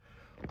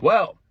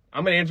Well,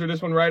 I'm going to answer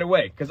this one right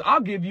away because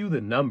I'll give you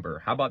the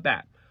number. How about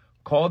that?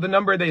 Call the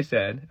number they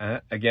said,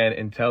 again,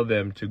 and tell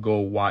them to go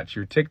watch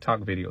your TikTok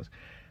videos.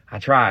 I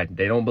tried.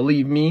 They don't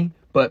believe me,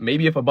 but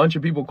maybe if a bunch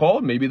of people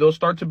called, maybe they'll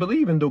start to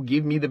believe and they'll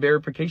give me the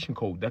verification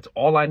code. That's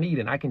all I need,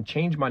 and I can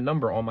change my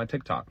number on my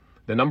TikTok.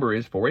 The number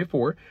is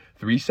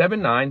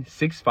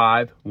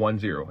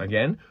 484-379-6510.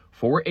 Again,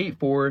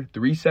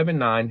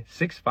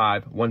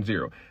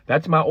 484-379-6510.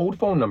 That's my old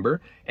phone number,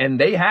 and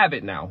they have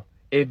it now.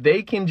 If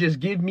they can just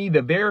give me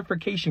the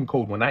verification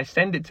code when I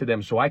send it to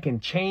them so I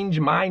can change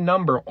my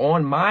number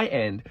on my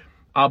end,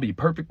 I'll be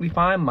perfectly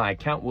fine. My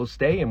account will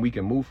stay and we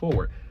can move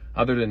forward.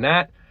 Other than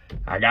that,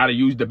 I got to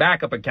use the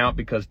backup account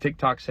because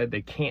TikTok said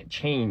they can't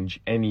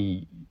change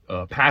any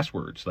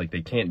passwords. Like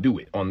they can't do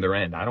it on their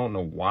end. I don't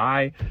know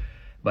why,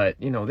 but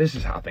you know, this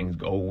is how things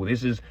go.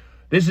 This is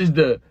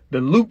the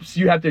loops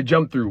you have to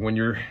jump through when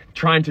you're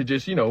trying to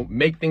just, you know,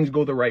 make things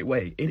go the right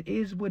way. It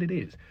is what it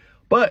is,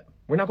 but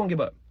we're not going to give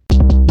up.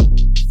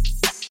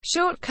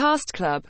 Shortcast Club.